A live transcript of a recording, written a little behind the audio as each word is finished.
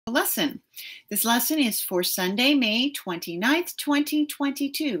lesson. This lesson is for Sunday, May 29th,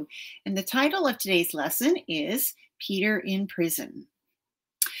 2022. And the title of today's lesson is Peter in Prison.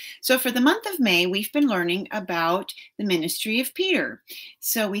 So for the month of May, we've been learning about the ministry of Peter.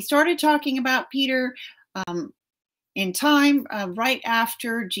 So we started talking about Peter in time right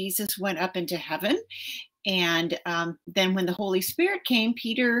after Jesus went up into heaven. And then when the Holy Spirit came,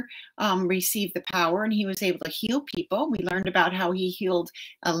 Peter received the power and he was able to heal people. We learned about how he healed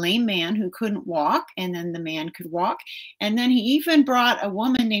a lame man who couldn't walk, and then the man could walk. And then he even brought a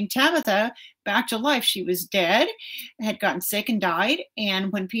woman named Tabitha back to life. She was dead, had gotten sick and died.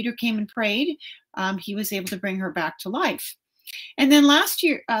 And when Peter came and prayed, he was able to bring her back to life. And then last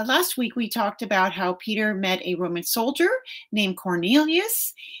week, we talked about how Peter met a Roman soldier named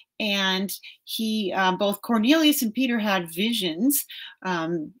Cornelius. And both Cornelius and Peter had visions.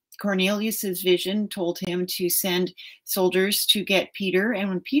 Cornelius's vision told him to send soldiers to get Peter. And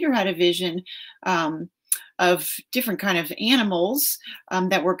when Peter had a vision of different kind of animals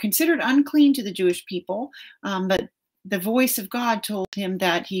that were considered unclean to the Jewish people, but the voice of God told him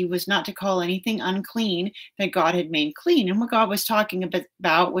that he was not to call anything unclean that God had made clean. And what God was talking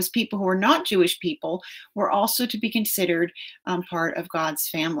about was people who were not Jewish people were also to be considered part of God's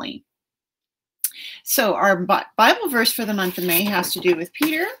family. So our Bible verse for the month of May has to do with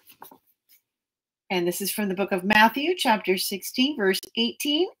Peter. And this is from the book of Matthew, chapter 16, verse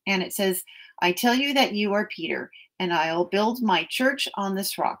 18. And it says, "I tell you that you are Peter, and I'll build my church on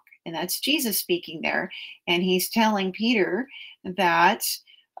this rock." And that's Jesus speaking there. And he's telling Peter that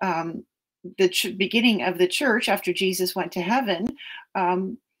the beginning of the church after Jesus went to heaven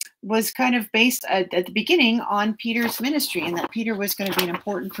was kind of based at the beginning on Peter's ministry, and that Peter was going to be an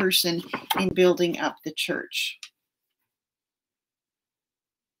important person in building up the church.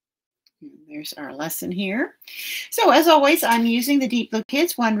 There's our lesson here. So as always, I'm using the Deep Blue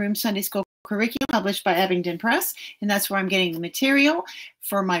Kids One Room Sunday School curriculum published by Abingdon Press, and that's where I'm getting the material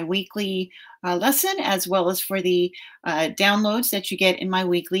for my weekly lesson, as well as for the downloads that you get in my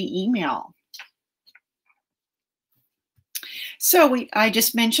weekly email. So I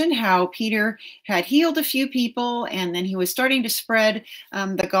just mentioned how Peter had healed a few people, and then he was starting to spread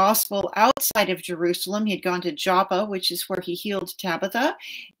the gospel outside of Jerusalem. He had gone to Joppa, which is where he healed Tabitha,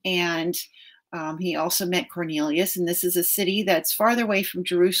 and he also met Cornelius, and this is a city that's farther away from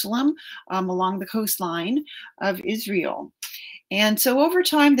Jerusalem along the coastline of Israel. And so over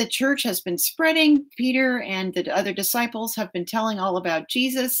time, the church has been spreading. Peter and the other disciples have been telling all about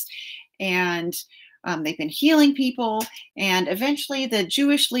Jesus, and they've been healing people. And eventually, the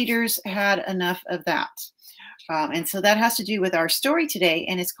Jewish leaders had enough of that. And so that has to do with our story today,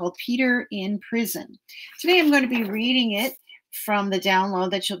 and it's called Peter in Prison. Today, I'm going to be reading it from the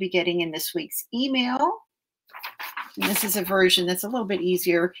download that you'll be getting in this week's email. And this is a version that's a little bit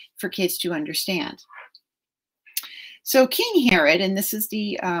easier for kids to understand. So King Herod, and this is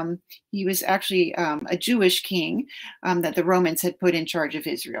he was actually a Jewish king that the Romans had put in charge of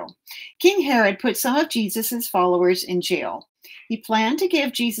Israel. King Herod put some of Jesus's followers in jail. He planned to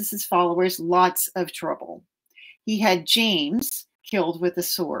give Jesus's followers lots of trouble. He had James killed with a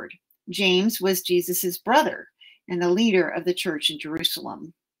sword. James was Jesus's brother and the leader of the church in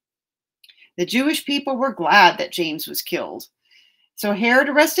Jerusalem. The Jewish people were glad that James was killed. So Herod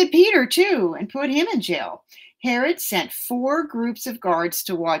arrested Peter too and put him in jail. Herod sent 4 groups of guards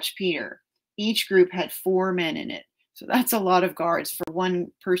to watch Peter. Each group had 4 men in it. So that's a lot of guards for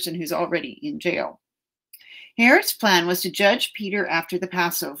one person who's already in jail. Herod's plan was to judge Peter after the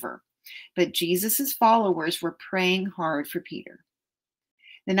Passover, but Jesus's followers were praying hard for Peter.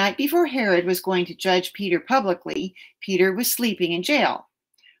 The night before Herod was going to judge Peter publicly, Peter was sleeping in jail.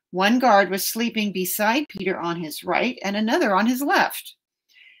 One guard was sleeping beside Peter on his right and another on his left.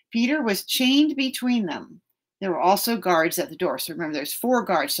 Peter was chained between them. There were also guards at the door. So remember, there's 4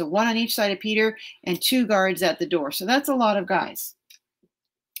 guards. So 1 on each side of Peter and 2 guards at the door. So that's a lot of guys.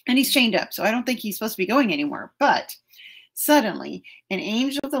 And he's chained up. So I don't think he's supposed to be going anywhere. But suddenly, an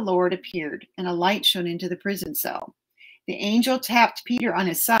angel of the Lord appeared and a light shone into the prison cell. The angel tapped Peter on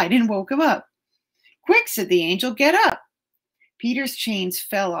his side and woke him up. "Quick," said the angel, "get up." Peter's chains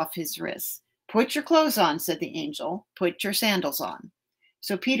fell off his wrists. "Put your clothes on," said the angel. "Put your sandals on."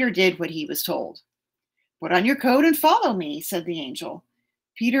 So Peter did what he was told. "Put on your coat and follow me," said the angel.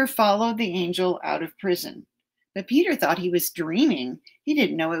 Peter followed the angel out of prison. But Peter thought he was dreaming. He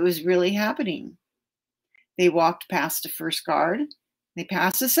didn't know it was really happening. They walked past the first guard. They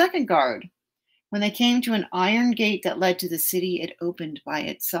passed the second guard. When they came to an iron gate that led to the city, it opened by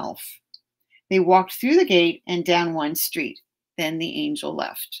itself. They walked through the gate and down one street. Then the angel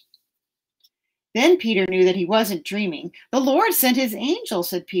left. Then Peter knew that he wasn't dreaming. "The Lord sent his angel,"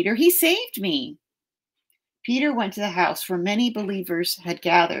 said Peter. "He saved me." Peter went to the house where many believers had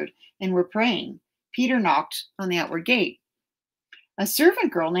gathered and were praying. Peter knocked on the outward gate. A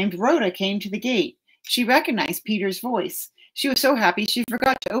servant girl named Rhoda came to the gate. She recognized Peter's voice. She was so happy she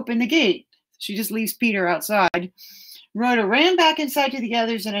forgot to open the gate. She just leaves Peter outside. Rhoda ran back inside to the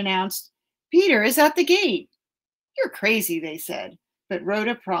others and announced, "Peter is at the gate." "You're crazy," they said. But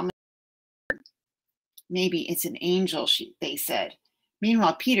Rhoda promised. "Maybe it's an angel," they said.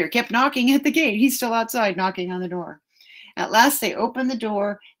 Meanwhile, Peter kept knocking at the gate. He's still outside knocking on the door. At last they opened the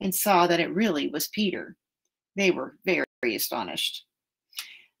door and saw that it really was Peter. They were very astonished.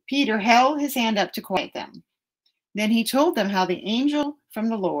 Peter held his hand up to quiet them. Then he told them how the angel from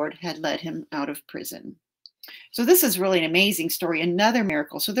the Lord had led him out of prison. So this is really an amazing story, another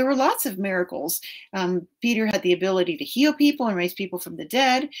miracle. So there were lots of miracles. Peter had the ability to heal people and raise people from the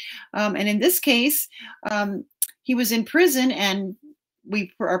dead. And in this case, he was in prison, and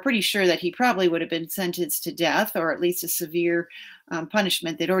we are pretty sure that he probably would have been sentenced to death, or at least a severe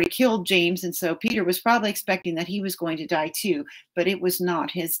punishment. They'd already killed James, and so Peter was probably expecting that he was going to die too, but it was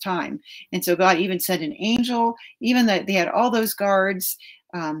not his time. And so God even sent an angel, even though they had all those guards.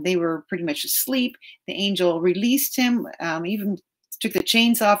 They were pretty much asleep. The angel released him, even took the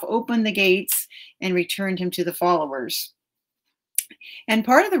chains off, opened the gates, and returned him to the followers. And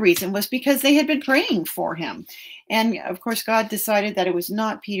part of the reason was because they had been praying for him. And of course, God decided that it was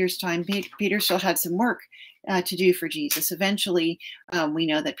not Peter's time. Peter still had some work to do for Jesus. Eventually, we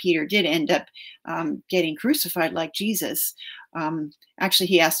know that Peter did end up getting crucified like Jesus. Actually,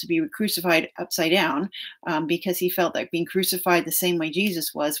 he asked to be crucified upside down because he felt that being crucified the same way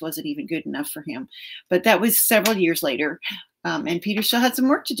Jesus wasn't even good enough for him. But that was several years later, and Peter still had some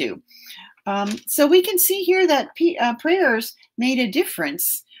work to do. So we can see here that prayers made a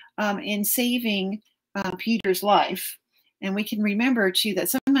difference in saving Peter's life. And we can remember, too, that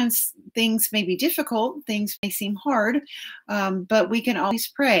sometimes things may be difficult, things may seem hard, but we can always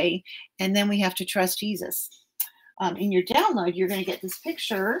pray, and then we have to trust Jesus. In your download, you're going to get this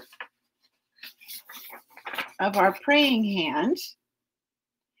picture of our praying hand,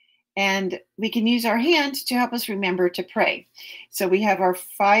 and we can use our hand to help us remember to pray. So we have our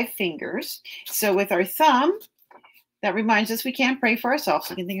 5 fingers. So with our thumb, that reminds us we can't pray for ourselves.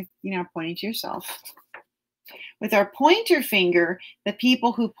 You can think of, pointing to yourself. With our pointer finger, the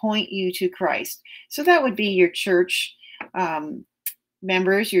people who point you to Christ. So that would be your church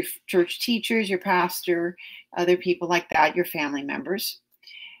members, your church teachers, your pastor, other people like that, your family members.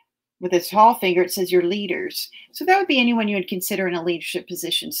 With a tall finger, it says your leaders. So that would be anyone you would consider in a leadership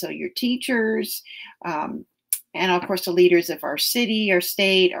position. So your teachers, and of course the leaders of our city, our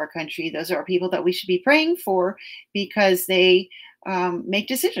state, our country. Those are people that we should be praying for because they make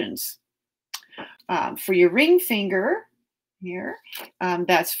decisions. For your ring finger here,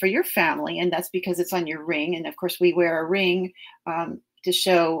 that's for your family, and that's because it's on your ring. And of course we wear a ring to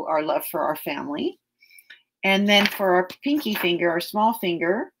show our love for our family. And then for our pinky finger, our small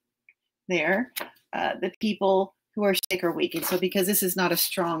finger there, the people who are sick or weak. And so because this is not a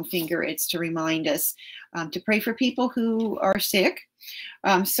strong finger, it's to remind us to pray for people who are sick.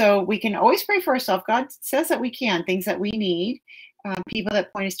 So we can always pray for ourselves. God says that we can, things that we need, people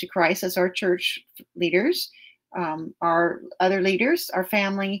that point us to Christ as our church leaders, our other leaders, our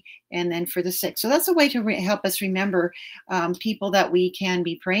family, and then for the sick. So that's a way to help us remember people that we can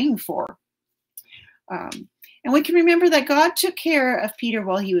be praying for. And we can remember that God took care of Peter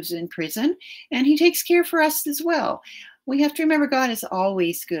while he was in prison, and he takes care for us as well. We have to remember God is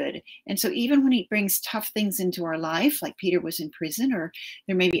always good. And so even when he brings tough things into our life, like Peter was in prison, or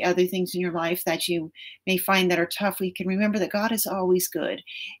there may be other things in your life that you may find that are tough, we can remember that God is always good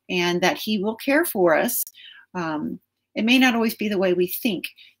and that he will care for us. It may not always be the way we think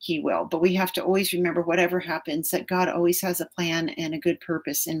he will, but we have to always remember whatever happens, that God always has a plan and a good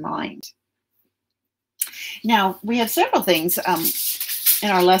purpose in mind. Now, we have several things in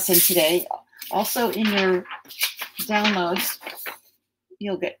our lesson today. Also in your downloads,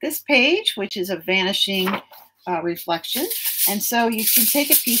 you'll get this page, which is a vanishing reflection. And so you can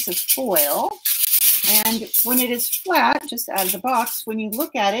take a piece of foil, and when it is flat, just out of the box, when you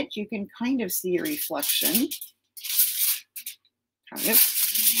look at it, you can kind of see a reflection. Kind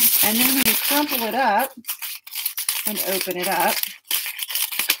of. And then when you crumple it up and open it up,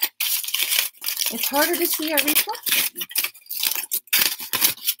 it's harder to see our reflection.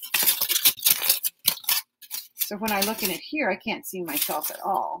 So when I look in it here, I can't see myself at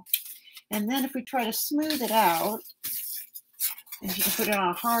all. And then if we try to smooth it out, and you can put it on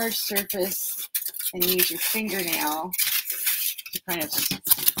a hard surface and use your fingernail to kind of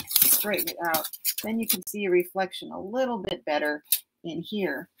straighten it out, then you can see a reflection a little bit better in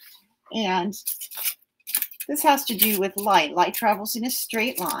here. And this has to do with light. Light travels in a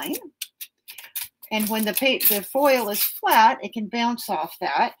straight line. And when the foil is flat, it can bounce off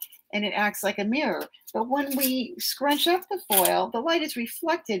that and it acts like a mirror. But when we scrunch up the foil, the light is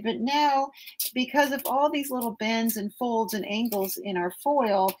reflected. But now, because of all these little bends and folds and angles in our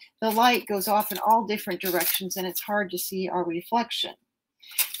foil, the light goes off in all different directions and it's hard to see our reflection.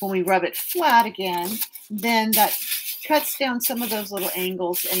 When we rub it flat again, then that cuts down some of those little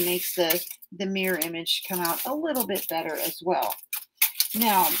angles and makes the mirror image come out a little bit better as well.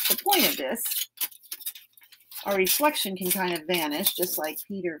 Now, the point of this, our reflection can kind of vanish, just like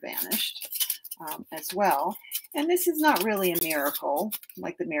Peter vanished as well. And this is not really a miracle,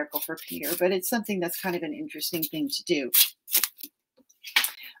 like the miracle for Peter, but it's something that's kind of an interesting thing to do.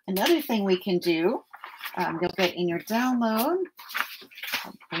 Another thing we can do, you'll get in your download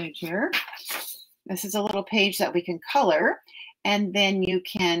page here. This is a little page that we can color, and then you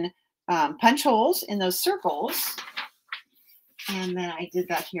can punch holes in those circles. And then I did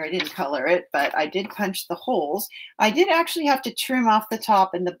that here. I didn't color it, but I did punch the holes. I did actually have to trim off the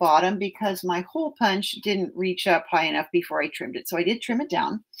top and the bottom because my hole punch didn't reach up high enough before I trimmed it. So I did trim it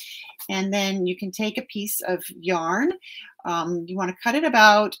down. And then you can take a piece of yarn. You want to cut it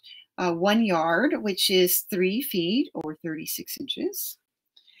about 1 yard, which is 3 feet or 36 inches.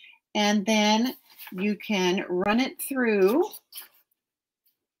 And then you can run it through.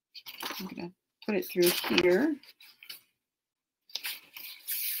 I'm going to put it through here.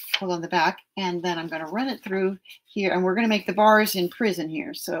 Hold on the back, and then I'm going to run it through here, and we're going to make the bars in prison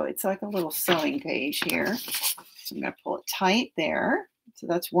here. So it's like a little sewing page here. So I'm going to pull it tight there. So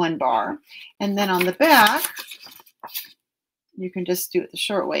that's 1 bar. And then on the back, you can just do it the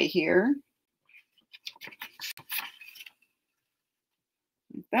short way here.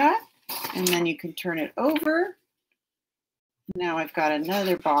 Like that. And then you can turn it over. Now I've got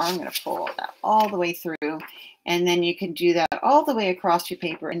another bar. I'm going to pull that all the way through. And then you can do that all the way across your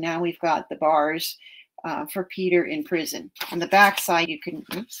paper. And now we've got the bars for Peter in prison. On the back side, you can,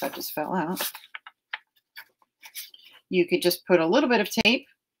 oops, that just fell out. You could just put a little bit of tape.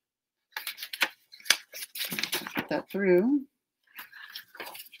 Put that through.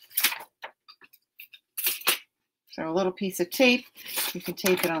 So a little piece of tape. You can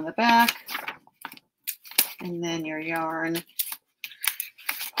tape it on the back. And then your yarn.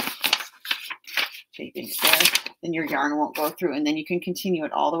 Taping it there, then your yarn won't go through, and then you can continue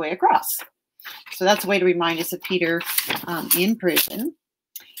it all the way across. So that's a way to remind us of Peter in prison.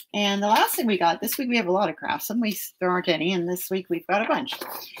 And the last thing we got, this week we have a lot of crafts. Some weeks there aren't any, and this week we've got a bunch.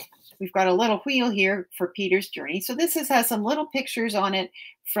 We've got a little wheel here for Peter's journey. So this has some little pictures on it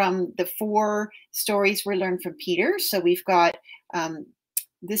from the 4 stories we learned from Peter. So we've got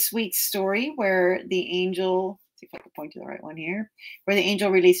this week's story where the angel, see if I can point to the right one here, where the angel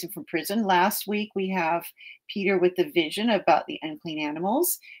released him from prison. Last week, we have Peter with the vision about the unclean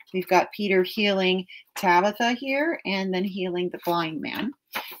animals. We've got Peter healing Tabitha here and then healing the blind man.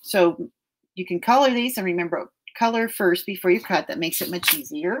 So you can color these, and remember, color first before you cut. That makes it much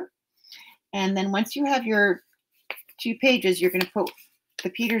easier. And then once you have your 2 pages, you're going to put the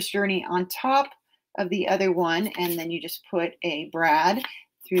Peter's journey on top of the other one, and then you just put a brad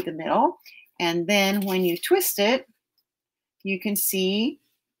through the middle. And then when you twist it, you can see,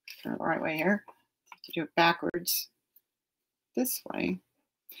 turn it the right way here, to do it backwards, this way.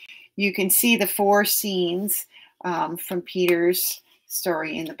 You can see the 4 scenes from Peter's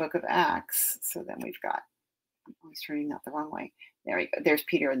story in the book of Acts. So then we've got, I'm always turning that the wrong way. There we go. There's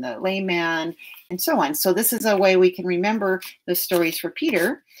Peter and the lame man, and so on. So this is a way we can remember the stories for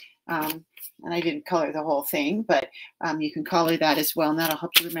Peter. And I didn't color the whole thing, but you can color that as well, and that'll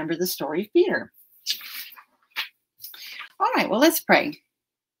help you remember the story of Peter. All right, well, let's pray.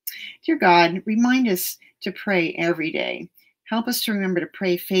 Dear God, remind us to pray every day. Help us to remember to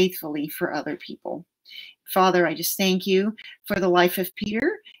pray faithfully for other people. Father, I just thank you for the life of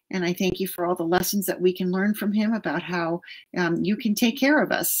Peter, and I thank you for all the lessons that we can learn from him about how you can take care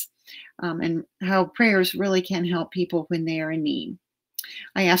of us and how prayers really can help people when they are in need.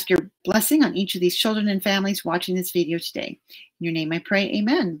 I ask your blessing on each of these children and families watching this video today. In your name I pray,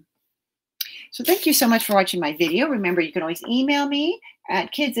 amen. So thank you so much for watching my video. Remember, you can always email me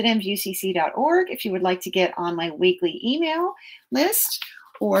at kids@mvucc.org if you would like to get on my weekly email list,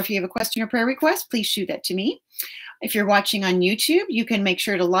 or if you have a question or prayer request, please shoot that to me. If you're watching on YouTube, you can make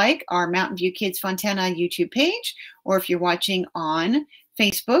sure to like our Mountain View Kids Fontana YouTube page, or if you're watching on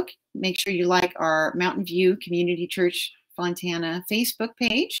Facebook, make sure you like our Mountain View Community Church Fontana Facebook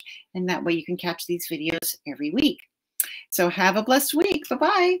page, and that way you can catch these videos every week. So have a blessed week.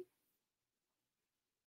 Bye-bye.